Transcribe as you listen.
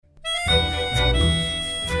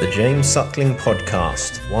The James Suckling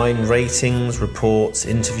Podcast. Wine ratings, reports,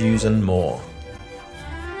 interviews and more.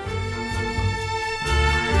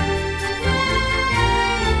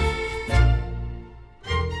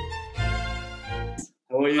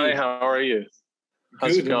 How are you? Hi, how are you?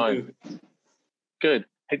 How's it going? Good.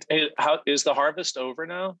 Hey, how is the harvest over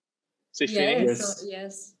now? Is it finished?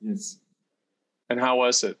 Yes. And how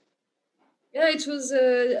was it? Yeah, it was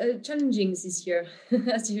challenging this year,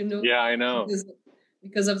 as you know. Yeah, I know.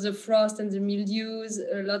 Because of the frost and the mildews,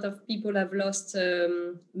 a lot of people have lost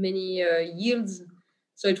many yields.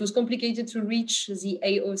 So it was complicated to reach the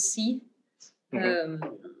AOC. Mm-hmm.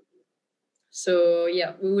 So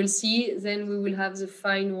yeah, we will see. Then we will have the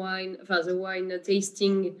fine wine. The wine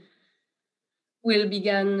tasting will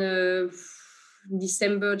begin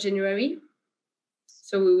December, January.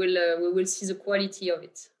 So we will see the quality of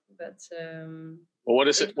it. But well, what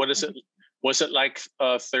is it? Was it like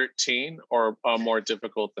 13 or more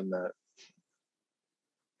difficult than that?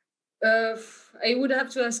 I would have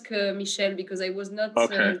to ask Michel because I was not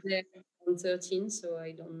there on 13, so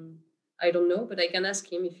I don't know. But I can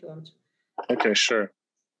ask him if you want. Okay, sure.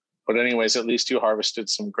 But anyways, at least you harvested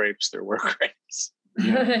some grapes. There were grapes.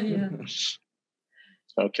 Yeah.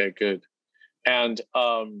 Okay, good. And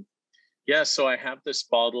so I have this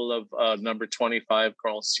bottle of number 25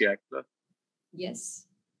 Grand Siècle. Yes.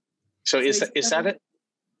 So is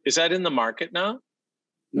that in the market now?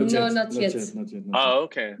 Not yet. Oh,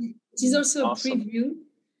 okay. It is also awesome. A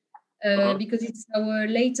preview because it's our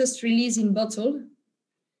latest release in bottle.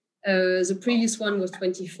 The previous one was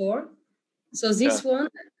 24. So this one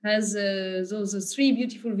has those three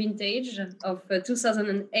beautiful vintage of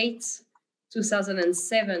 2008,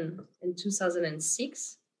 2007, and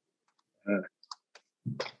 2006.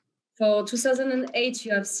 For 2008,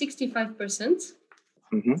 you have 65%.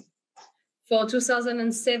 Mm-hmm. For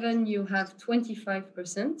 2007, you have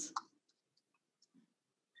 25%.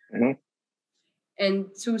 Mm-hmm.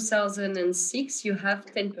 And 2006, you have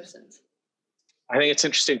 10%. I think it's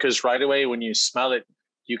interesting because right away when you smell it,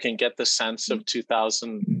 you can get the sense of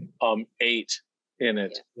 2008 in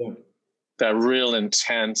it. Yeah. That real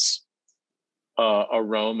intense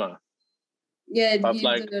aroma. Yeah, it gives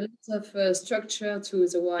a lot of structure to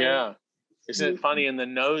the wine. Yeah. Isn't it funny? In the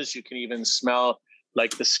nose, you can even smell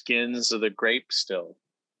like the skins of the grape still.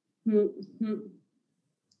 Mm-hmm.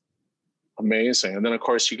 Amazing. And then, of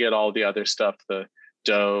course, you get all the other stuff, the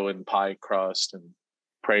dough and pie crust and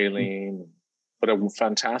praline. But a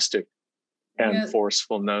fantastic and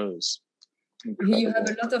forceful nose. Incredible. You have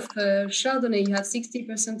a lot of Chardonnay. You have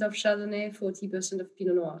 60% of Chardonnay, 40% of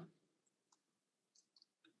Pinot Noir.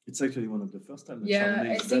 It's actually one of the first time.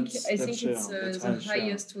 I think it's the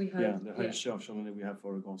highest we have. Yeah, the highest share of Chardonnay we have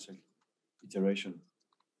for a Grand Siècle iteration.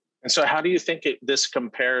 And so how do you think this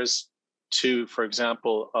compares to, for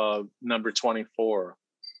example, number 24?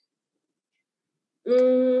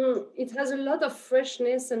 It has a lot of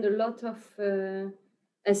freshness and a lot of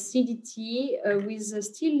acidity with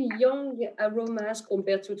still young aromas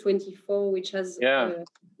compared to 24, which has a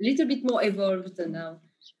little bit more evolved now.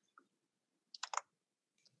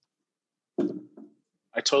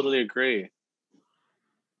 I totally agree.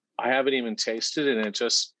 I haven't even tasted it, and it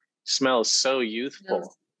just smells so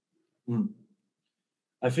youthful. Mm.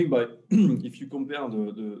 I think if you compare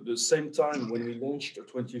the same time when we launched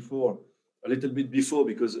 24, a little bit before,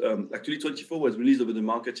 because actually 24 was released over the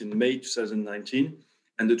market in May 2019,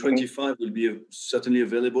 and the 25 will be certainly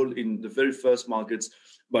available in the very first markets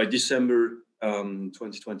by December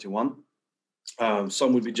 2021.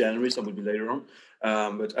 Some will be January, some will be later on.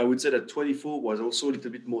 But I would say that 24 was also a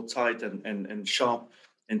little bit more tight and sharp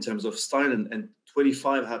in terms of style, and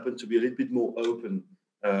 25 happened to be a little bit more open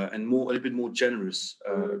and a little bit more generous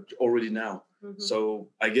already now. Mm-hmm. So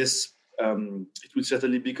I guess it will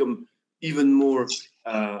certainly become even more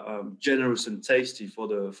generous and tasty for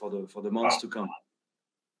the months to come.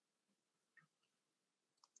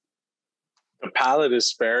 The palate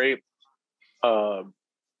is very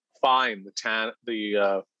fine.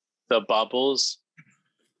 The bubbles,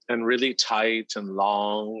 and really tight and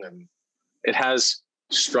long, and it has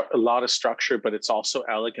a lot of structure, but it's also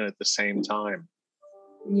elegant at the same time.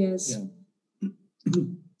 Yes. Yeah.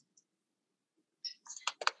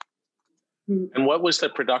 And what was the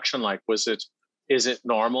production like? Is it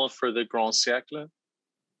normal for the Grand Siècle?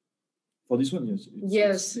 For this one, yes.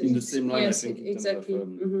 Yes. In the same line, yes, I think. Exactly.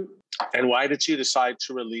 And why did you decide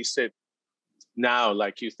to release it now?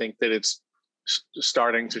 Like, you think that it's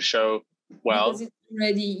starting to show well? Because it's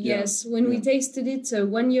ready, yes. When we tasted it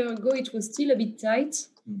 1 year ago, it was still a bit tight.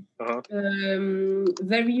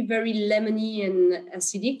 Very, very lemony and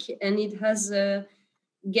acidic. And it has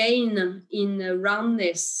gain in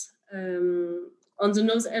roundness on the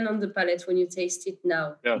nose and on the palate when you taste it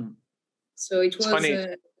now. Yeah. So it was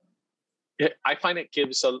funny. I find it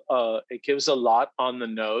gives a lot on the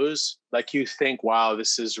nose. Like you think, wow,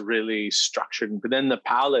 this is really structured, but then the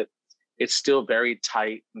palate, it's still very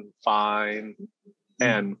tight and fine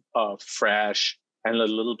and fresh and a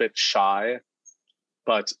little bit shy,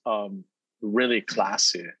 but really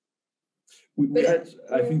classy. We had,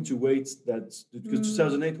 I think, to wait that because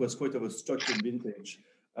 2008 was quite of a structured vintage.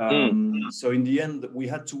 So in the end, we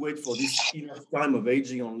had to wait for this enough time of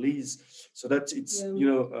aging on lees, so that it's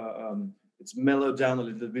it's mellowed down a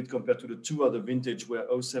little bit compared to the two other vintage where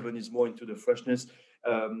 07 is more into the freshness.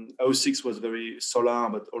 06 was very solar,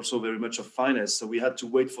 but also very much of finesse. So we had to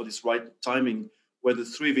wait for this right timing where the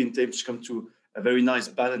three vintage come to a very nice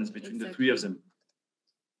balance between the three of them.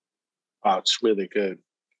 Wow, it's really good.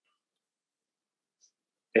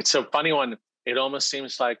 It's a funny one. It almost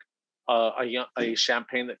seems like a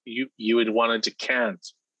champagne that you would want to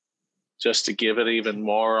decant just to give it even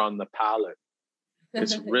more on the palate.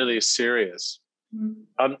 It's really serious.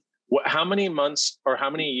 How many months or how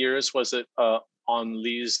many years was it on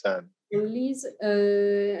lees then? On lees,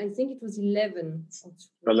 I think it was 11.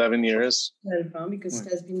 11 years? 12, because it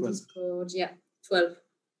has been 12. Discovered. Yeah, 12.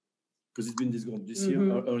 Because it's been discovered this year,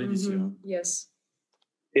 or early this year. Yes.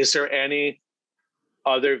 Is there any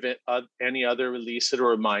other release that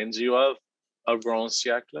reminds you of Grand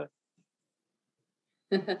Siècle?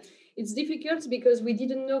 It's difficult because we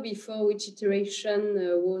didn't know before which iteration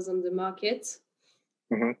was on the market.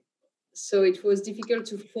 So it was difficult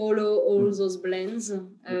to follow all those blends.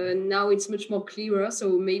 Now it's much more clearer.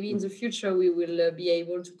 So maybe in the future we will be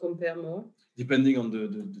able to compare more. Depending on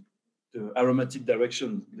the aromatic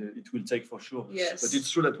direction it will take for sure. Yes. But it's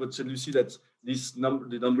true that what said Lucie, that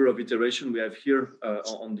the number of iteration we have here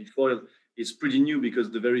on the foil is pretty new, because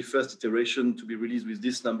the very first iteration to be released with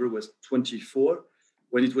this number was 24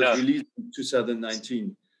 when it was released in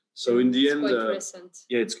 2019. So in the end, quite recent.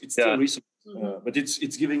 It's still recent, but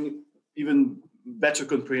it's giving even better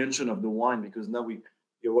comprehension of the wine, because now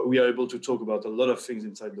we are able to talk about a lot of things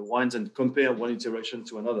inside the wines and compare one iteration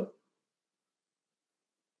to another.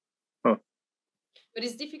 But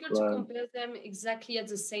it's difficult to compare them exactly at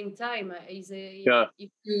the same time. If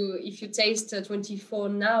you taste 24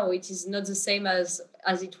 now, it is not the same as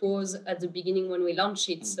it was at the beginning when we launched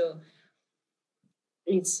it. So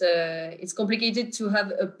it's complicated to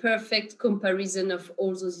have a perfect comparison of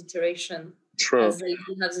all those iterations. True. As they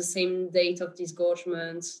don't have the same date of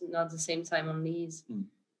disgorgement, not the same time on lees.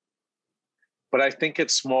 But I think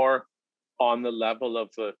it's more on the level of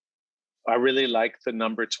I really like the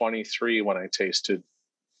number 23 when I tasted.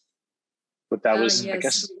 But that was, I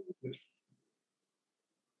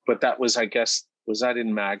guess, was that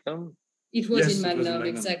in Magnum? It was in Magnum,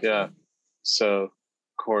 exactly. Yeah. So, of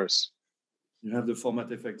course. You have the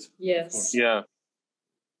format effect. Yes. Yeah.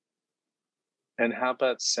 And how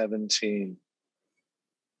about 17?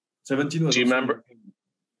 17 was. Do you remember?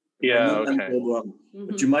 Yeah, okay.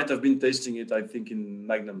 But you might have been tasting it, I think, in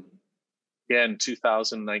Magnum. Yeah, in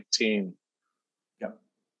 2019. Yeah,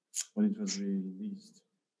 when it was released.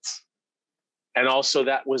 And also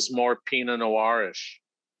that was more Pinot Noirish.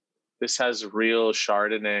 This has real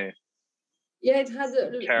Chardonnay. Yeah, it had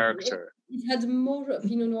a character. It had more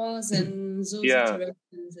Pinot Noirs than those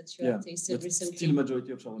iterations that you have tasted recently. Still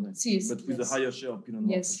majority of Chardonnay, but with a higher share of Pinot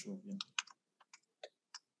Noir for sure. Yeah.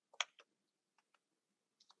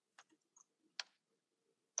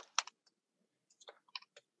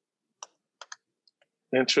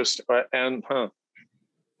 Interesting. And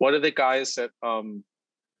what do the guys at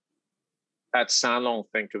Salon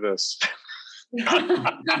think of this?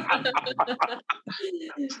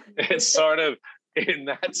 It's sort of in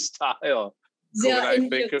that style. I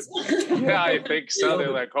think so.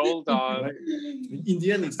 They're like, hold on. Right. In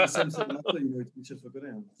the end, it's the same matter, it's Michel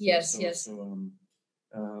Fauconnet. Yes.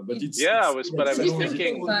 But it's I was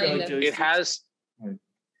thinking it has.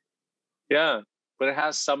 Yeah, but it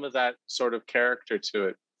has some of that sort of character to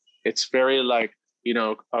it. It's very like,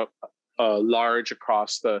 large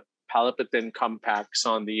across the palate, but then compacts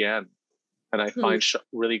on the end. And I find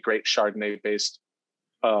really great Chardonnay-based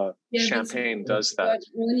champagne does that.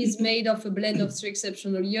 One is made of a blend of 3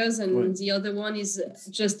 exceptional years, and the other one is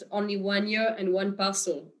just only 1 year and 1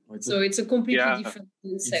 parcel. Right. So it's a completely different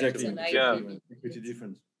concept. Exactly. Completely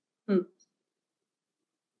different.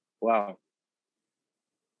 Wow.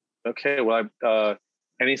 Okay. Well,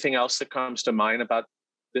 anything else that comes to mind about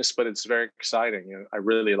this? But it's very exciting. I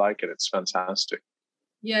really like it. It's fantastic.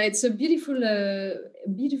 Yeah, it's a beautiful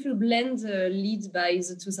blend led by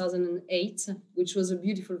the 2008, which was a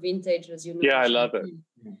beautiful vintage, as you know. Yeah, I love it.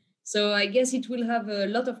 So I guess it will have a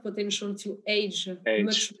lot of potential to age.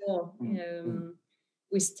 Much more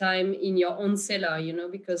with time in your own cellar, you know,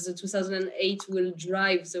 because the 2008 will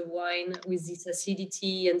drive the wine with this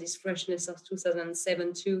acidity and this freshness of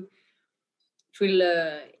 2007 too.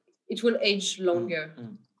 It will age longer.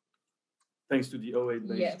 Thanks to the 08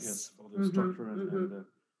 base, yes, for the structure and the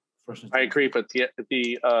freshness. I agree, but the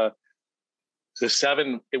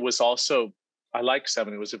 7, it was also, I like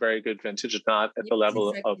 7. It was a very good vintage, not at the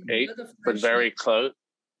level of 8, but very close.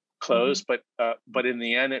 But in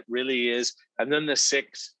the end, it really is. And then the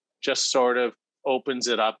 6 just sort of opens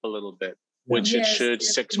it up a little bit, which it should.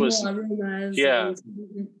 6 was,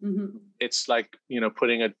 it's like, you know,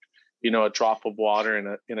 putting a drop of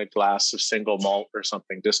water in a glass of single malt or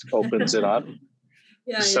something, just opens it up.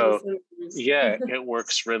 It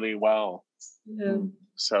works really well.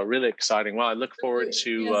 So really exciting. Well, I look forward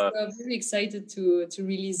to. I'm very excited to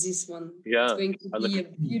release this one. It's going to be a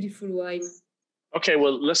beautiful wine. Okay,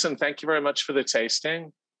 well, listen. Thank you very much for the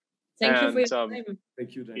tasting. Thank you for your time.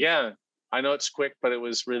 Thank you, James. Yeah, I know it's quick, but it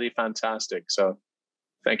was really fantastic. So,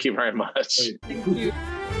 thank you very much. Thank you.